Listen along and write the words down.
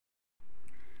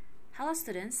Halo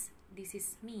students, this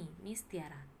is me, Miss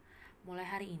Tiara. Mulai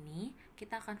hari ini,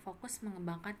 kita akan fokus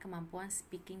mengembangkan kemampuan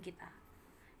speaking kita.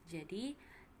 Jadi,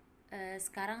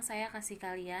 sekarang saya kasih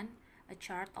kalian a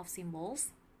chart of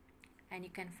symbols, and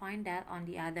you can find that on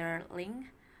the other link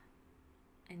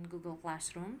in Google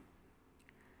Classroom.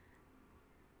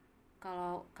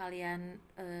 Kalau kalian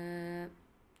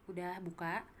udah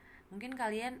buka, mungkin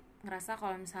kalian ngerasa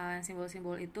kalau misalnya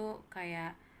simbol-simbol itu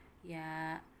kayak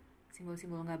ya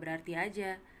simbol-simbol nggak berarti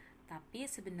aja, tapi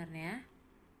sebenarnya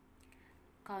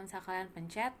kalau misalnya kalian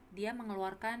pencet, dia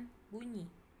mengeluarkan bunyi.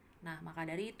 Nah, maka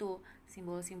dari itu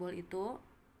simbol-simbol itu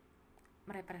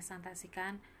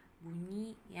merepresentasikan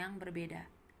bunyi yang berbeda.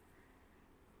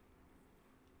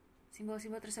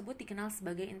 Simbol-simbol tersebut dikenal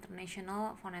sebagai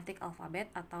International Phonetic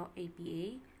Alphabet atau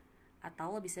APA,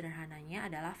 atau lebih sederhananya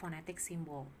adalah phonetic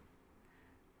symbol.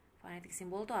 Phonetic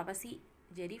symbol itu apa sih?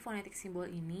 Jadi phonetic symbol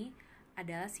ini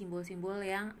adalah simbol-simbol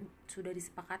yang sudah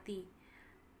disepakati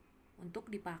untuk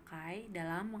dipakai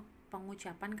dalam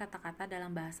pengucapan kata-kata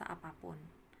dalam bahasa apapun.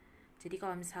 Jadi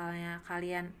kalau misalnya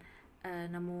kalian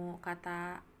nemu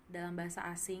kata dalam bahasa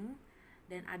asing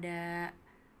dan ada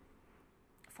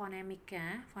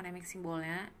fonemiknya, fonemik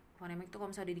simbolnya, fonemik itu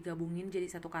kalau misalnya digabungin jadi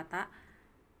satu kata,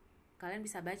 kalian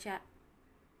bisa baca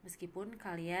meskipun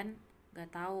kalian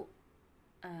gak tahu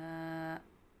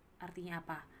artinya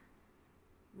apa.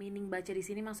 Meaning baca di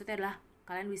sini maksudnya adalah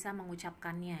kalian bisa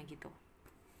mengucapkannya gitu.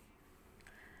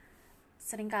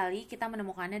 Seringkali kita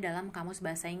menemukannya dalam kamus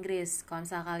bahasa Inggris. Kalau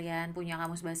misalnya kalian punya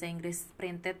kamus bahasa Inggris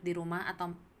printed di rumah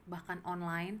atau bahkan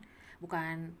online,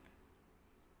 bukan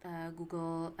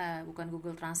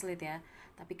Google Translate ya,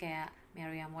 tapi kayak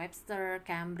Merriam-Webster,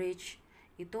 Cambridge,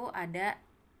 itu ada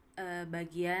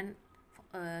bagian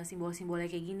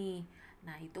simbol-simbolnya kayak gini.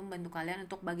 Nah, itu membantu kalian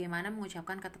untuk bagaimana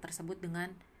mengucapkan kata tersebut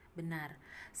dengan benar.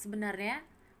 Sebenarnya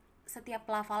setiap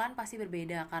pelafalan pasti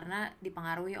berbeda karena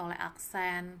dipengaruhi oleh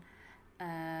aksen,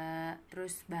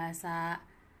 terus bahasa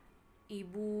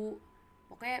ibu,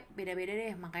 pokoknya beda-beda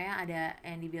deh. Makanya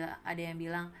ada yang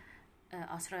bilang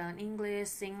Australian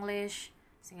English, Singlish,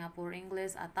 Singapore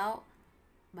English, atau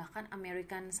bahkan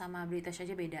American sama British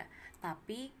aja beda.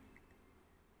 Tapi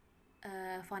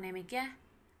fonemiknya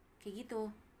kayak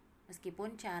gitu,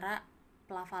 meskipun cara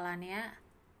pelafalannya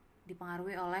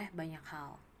dipengaruhi oleh banyak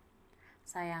hal.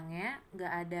 Sayangnya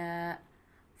gak ada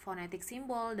phonetic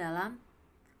symbol dalam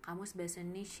kamus bahasa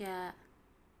Indonesia.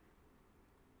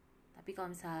 Tapi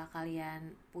kalau misalnya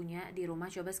kalian punya di rumah,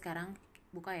 coba sekarang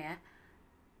buka ya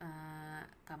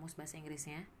kamus bahasa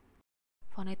Inggrisnya.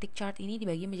 Phonetic chart ini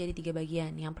dibagi menjadi 3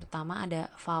 bagian. Yang pertama ada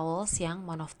vowels yang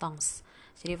monophthongs.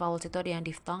 Jadi vowels itu ada yang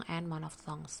diphthong and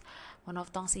monophthongs.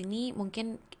 Monophthongs ini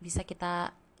mungkin bisa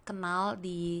kita kenal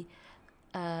di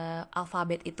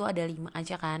alfabet itu ada 5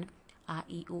 aja kan. A,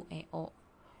 I, U, E, O.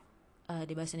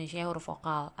 Di bahasa Indonesia huruf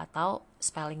vokal atau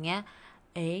spellingnya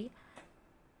A,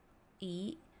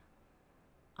 E,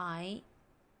 I,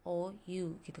 O, U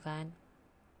gitu kan.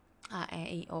 A,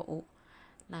 E, I, O, U.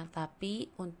 Nah, tapi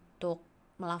untuk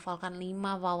melafalkan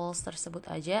 5 vowels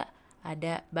tersebut aja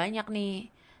ada banyak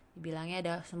nih. Dibilangnya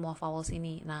ada semua vowels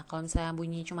ini. Nah, kalau misalnya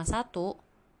bunyi cuma satu,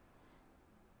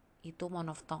 itu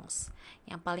monophthongs.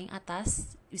 Yang paling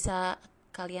atas bisa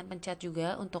kalian pencet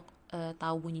juga untuk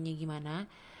tahu bunyinya gimana.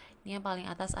 Ini yang paling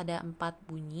atas ada 4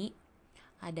 bunyi.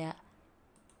 Ada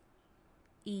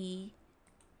I,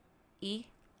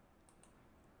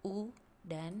 U,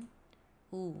 dan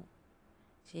U.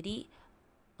 Jadi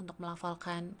untuk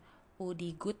melafalkan U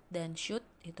di good dan should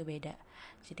itu beda.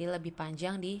 Jadi lebih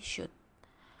panjang di should.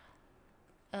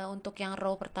 Untuk yang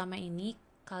row pertama ini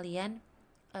kalian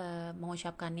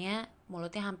mengucapkannya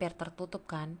mulutnya hampir tertutup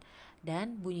kan,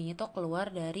 dan bunyinya tuh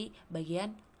keluar dari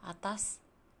bagian atas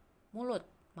mulut.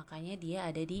 Makanya dia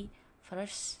ada di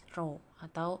first row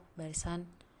atau barisan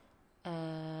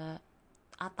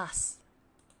atas.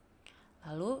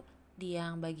 Lalu di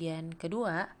yang bagian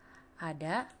kedua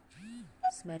ada,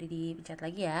 sembari dipencet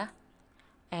lagi ya,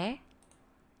 E,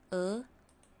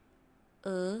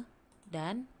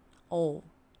 dan O.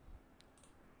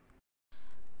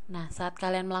 Nah, saat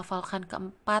kalian melafalkan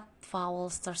keempat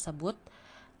vowels tersebut,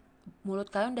 mulut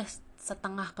kalian udah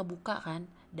setengah kebuka kan,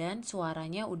 dan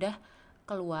suaranya udah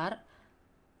keluar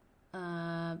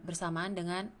bersamaan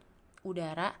dengan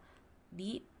udara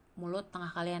di mulut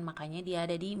tengah kalian. Makanya dia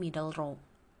ada di middle row.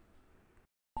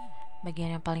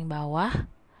 Bagian yang paling bawah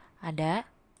ada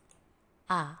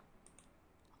A,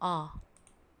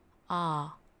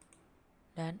 A,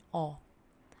 dan O.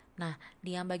 Nah,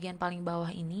 di yang bagian paling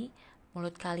bawah ini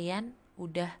mulut kalian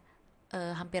udah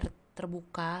hampir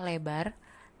terbuka lebar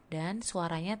dan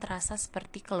suaranya terasa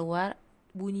seperti keluar,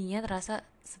 bunyinya terasa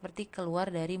seperti keluar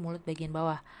dari mulut bagian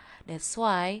bawah. That's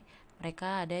why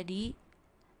mereka ada di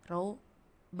row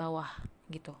bawah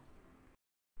gitu.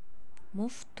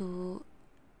 Move to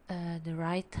the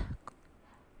right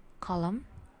column.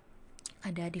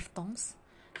 Ada diphthongs.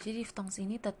 Jadi diphthongs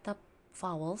ini tetap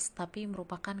vowels tapi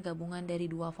merupakan gabungan dari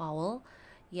dua vowel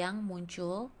yang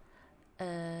muncul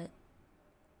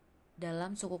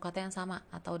dalam suku kata yang sama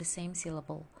atau the same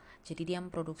syllable. Jadi dia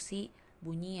memproduksi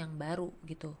bunyi yang baru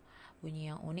gitu,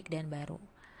 bunyi yang unik dan baru.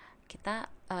 Kita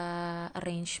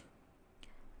arrange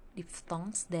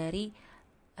diphthongs dari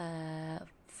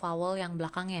vowel yang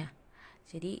belakangnya.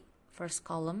 Jadi first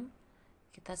column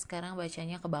kita sekarang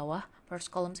bacanya ke bawah.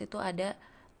 First columns itu ada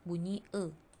bunyi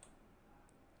e.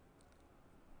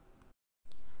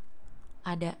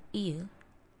 Ada i,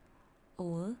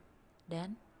 u,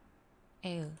 dan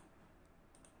e.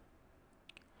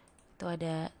 Itu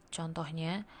ada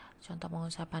contohnya, contoh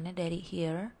pengucapannya dari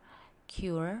here,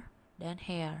 cure, dan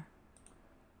hair.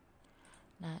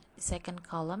 Nah, di second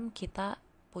column kita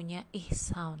punya ih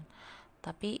sound.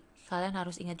 Tapi kalian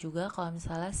harus ingat juga kalau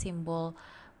misalnya simbol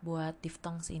buat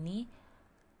diphthongs ini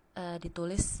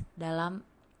ditulis dalam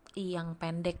i yang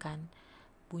pendek kan,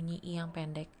 bunyi i yang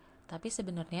pendek. Tapi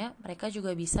sebenarnya mereka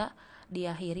juga bisa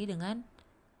diakhiri dengan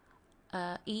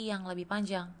i yang lebih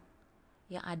panjang,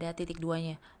 yang ada titik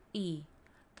duanya. I,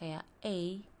 kayak a,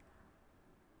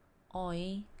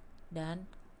 oi, dan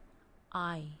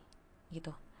I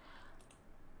gitu.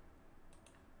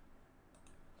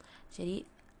 Jadi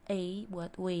a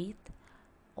buat wait,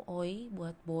 oi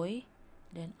buat boy,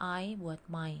 dan I buat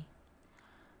my.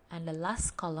 And the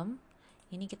last column,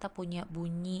 ini kita punya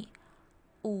bunyi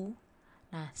u.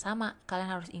 Nah, sama, kalian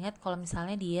harus ingat kalau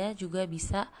misalnya dia juga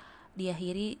bisa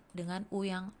diakhiri dengan u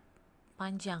yang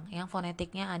panjang, yang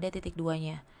fonetiknya ada titik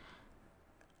duanya.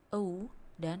 U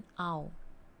dan au.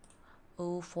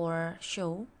 U for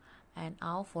show, and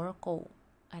au for cow,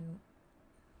 and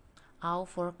au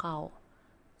for cow.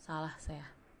 Salah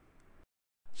saya.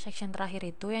 Section terakhir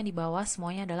itu yang di bawah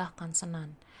semuanya adalah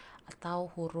konsonan atau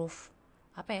huruf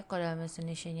apa ya kalau dalam bahasa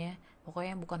Indonesianya,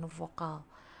 pokoknya bukan huruf vokal.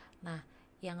 Nah,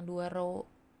 yang dua row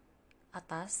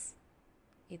atas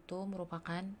itu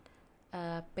merupakan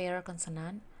pair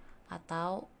konsonan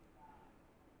atau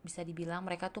bisa dibilang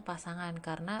mereka tuh pasangan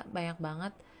karena banyak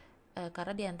banget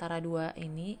karena di antara dua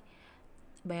ini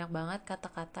banyak banget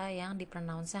kata-kata yang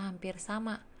dipronounce-nya hampir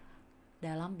sama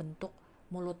dalam bentuk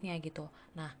mulutnya gitu.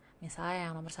 Nah, misalnya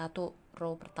yang nomor 1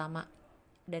 row pertama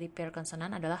dari pair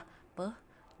konsonan adalah p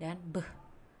dan b.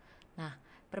 Nah,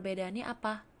 perbedaannya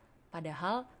apa?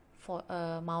 Padahal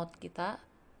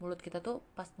mulut kita tuh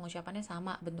pas pengucapannya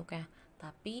sama bentuknya,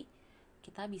 tapi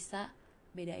kita bisa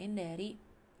bedain dari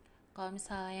kalau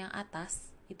misalnya yang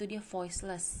atas itu dia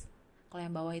voiceless, kalau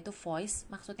yang bawah itu voice.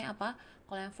 Maksudnya apa?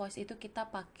 Kalau yang voice itu kita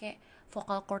pakai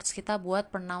vocal cords kita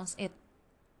buat pronounce it.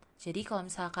 Jadi kalau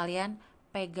misalnya kalian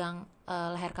pegang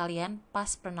leher kalian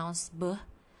pas pronounce b,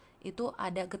 itu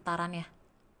ada getarannya.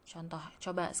 Contoh,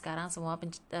 coba sekarang semua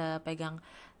pegang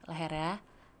leher ya,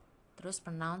 terus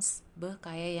pronounce b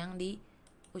kayak yang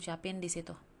diucapin di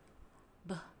situ.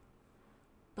 B,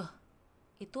 b,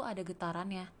 itu ada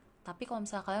getarannya. Tapi kalau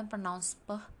misalnya kalian pronounce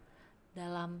p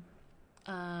dalam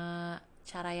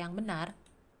cara yang benar,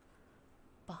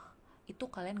 p, itu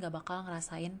kalian gak bakal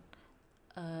ngerasain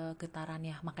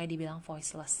getarannya, makanya dibilang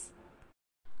voiceless.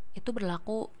 Itu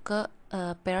berlaku ke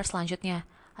pair selanjutnya,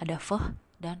 ada v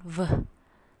dan v.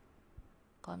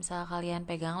 Kalau misalnya kalian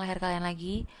pegang leher kalian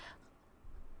lagi,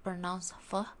 pronounce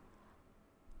v,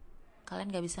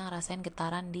 kalian gak bisa ngerasain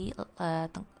getaran di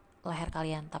leher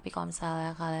kalian. Tapi kalau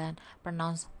misalnya kalian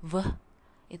pronounce v,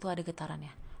 itu ada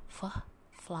getarannya. V,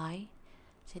 fly,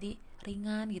 jadi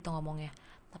ringan gitu ngomongnya.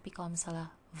 Tapi kalau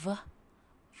misalnya v,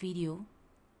 video,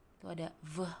 itu ada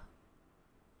v,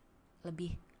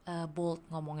 lebih bold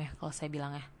ngomongnya kalau saya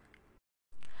bilangnya.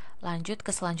 Lanjut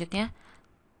ke selanjutnya,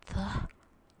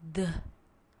 the,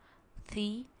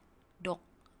 dog.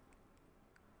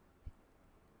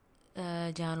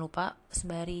 Jangan lupa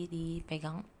sembari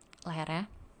dipegang lehernya.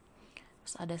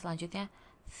 Terus ada selanjutnya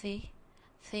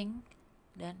thing,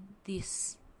 dan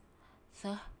this.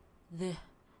 The.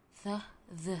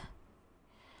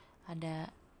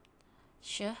 Ada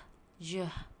je,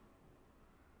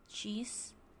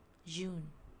 cheese,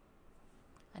 June.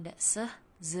 Ada ze.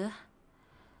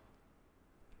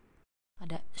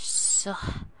 Ada je,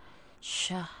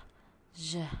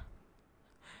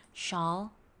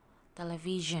 shawl,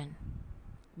 television.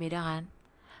 Beda kan?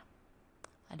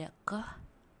 Ada ge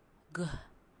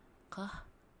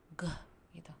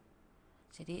gitu.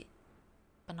 Jadi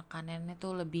penekanannya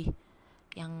tuh lebih,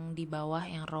 yang di bawah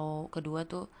yang row kedua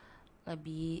tuh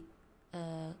lebih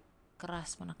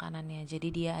keras penekanannya, jadi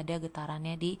dia ada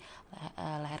getarannya di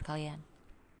leher kalian.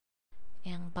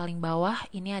 Yang paling bawah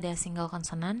ini ada single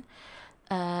consonant.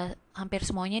 Hampir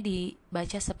semuanya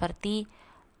dibaca seperti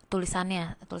tulisan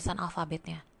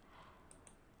alfabetnya.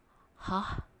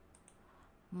 Hah,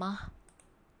 mah,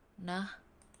 nah,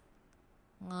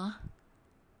 ngeh,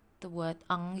 itu buat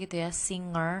ang gitu ya,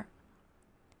 singer.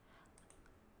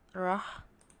 Rah,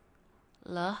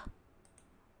 leh,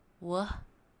 weh,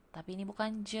 tapi ini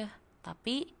bukan j,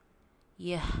 tapi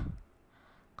yeh.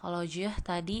 Kalau j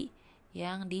tadi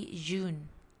yang di June,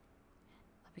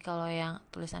 tapi kalau yang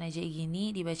tulisannya j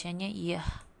gini dibacanya yeh,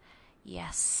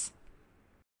 yes.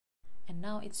 And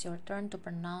now it's your turn to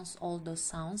pronounce all those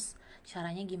sounds.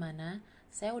 Caranya gimana?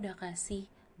 Saya udah kasih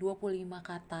 25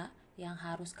 kata yang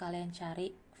harus kalian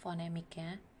cari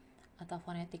fonemiknya atau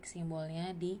fonetik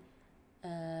simbolnya di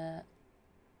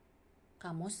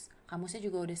kamusnya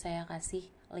juga udah saya kasih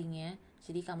linknya,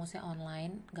 jadi kamusnya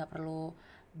online, gak perlu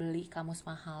beli kamus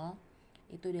mahal,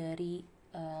 itu dari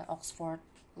Oxford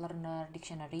Learner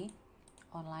Dictionary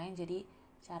online. Jadi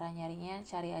cara nyarinya,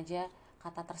 cari aja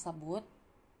kata tersebut,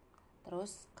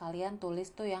 terus kalian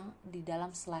tulis tuh yang di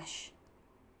dalam slash,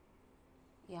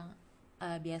 yang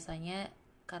biasanya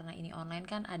karena ini online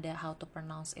kan ada how to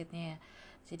pronounce it-nya ya,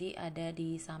 jadi ada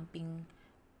di samping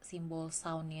simbol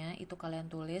sound-nya itu kalian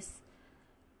tulis.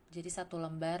 Jadi satu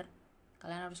lembar,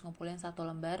 kalian harus ngumpulin satu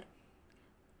lembar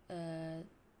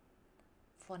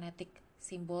fonetik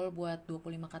simbol buat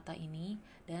 25 kata ini,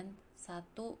 dan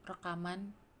satu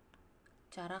rekaman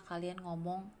cara kalian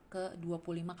ngomong ke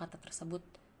 25 kata tersebut.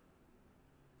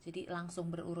 Jadi langsung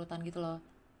berurutan gitu loh.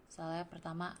 Soalnya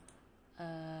pertama,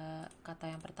 kata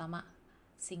yang pertama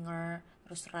singer,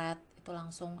 terus red, itu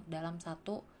langsung dalam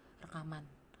satu rekaman.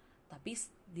 Tapi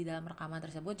di dalam rekaman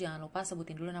tersebut jangan lupa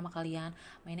sebutin dulu nama kalian.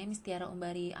 My name is Tiara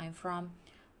Umbari, I'm from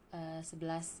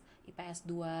 11 IPS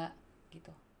 2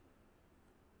 gitu.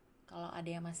 Kalau ada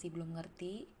yang masih belum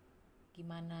ngerti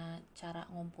gimana cara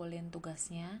ngumpulin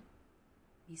tugasnya,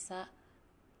 bisa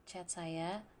chat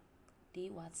saya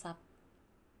di WhatsApp.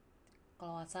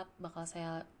 Kalau WhatsApp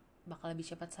bakal lebih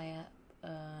cepat saya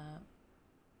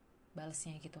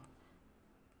balesnya gitu.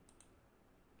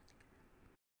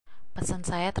 Pesan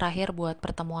saya terakhir buat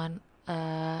pertemuan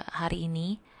hari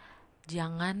ini,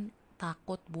 jangan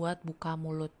takut buat buka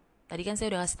mulut. Tadi kan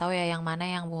saya udah kasih tahu ya yang mana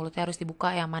yang mulutnya harus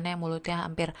dibuka, yang mana yang mulutnya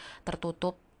hampir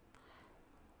tertutup.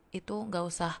 Itu nggak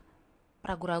usah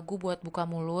ragu-ragu buat buka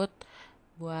mulut,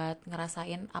 buat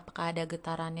ngerasain apakah ada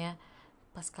getarannya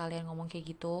pas kalian ngomong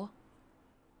kayak gitu.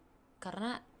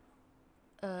 Karena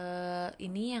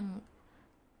ini yang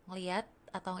ngeliat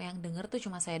atau yang denger tuh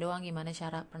cuma saya doang gimana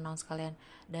cara pronounce kalian,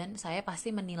 dan saya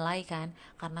pasti menilai kan,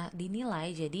 karena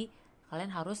dinilai jadi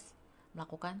kalian harus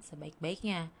melakukan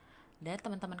sebaik-baiknya, dan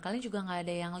teman-teman kalian juga nggak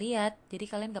ada yang lihat,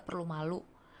 jadi kalian nggak perlu malu.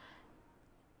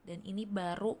 Dan ini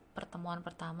baru pertemuan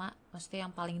pertama, maksudnya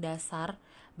yang paling dasar,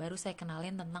 baru saya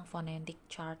kenalin tentang phonetic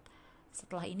chart.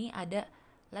 Setelah ini ada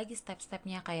lagi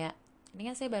step-stepnya, kayak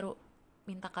ini kan saya baru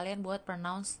minta kalian buat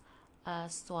pronounce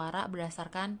suara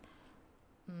berdasarkan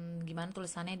gimana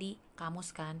tulisannya di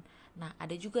kamus kan. Nah,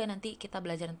 ada juga nanti kita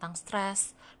belajar tentang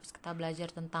stress, terus kita belajar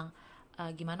tentang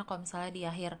gimana kalau misalnya di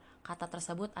akhir kata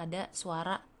tersebut ada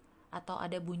suara atau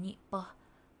ada bunyi peh,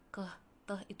 keh,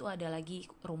 teh, itu ada lagi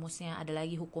rumusnya, ada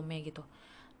lagi hukumnya gitu.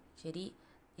 Jadi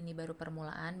ini baru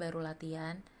permulaan, baru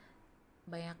latihan,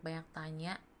 banyak-banyak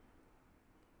tanya.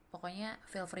 Pokoknya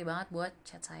feel free banget buat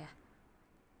chat saya.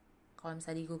 Kalau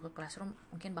misalnya di Google Classroom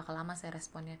mungkin bakal lama saya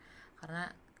responnya,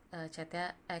 karena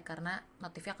karena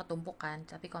notifnya ketumpuk kan.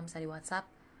 Tapi kalau misalnya di WhatsApp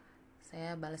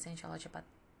saya balasnya insya Allah cepat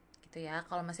gitu ya.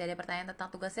 Kalau masih ada pertanyaan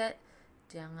tentang tugasnya,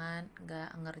 jangan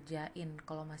nggak ngerjain.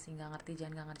 Kalau masih nggak ngerti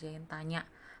jangan nggak ngerjain, tanya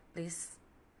please,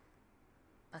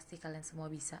 pasti kalian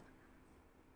semua bisa.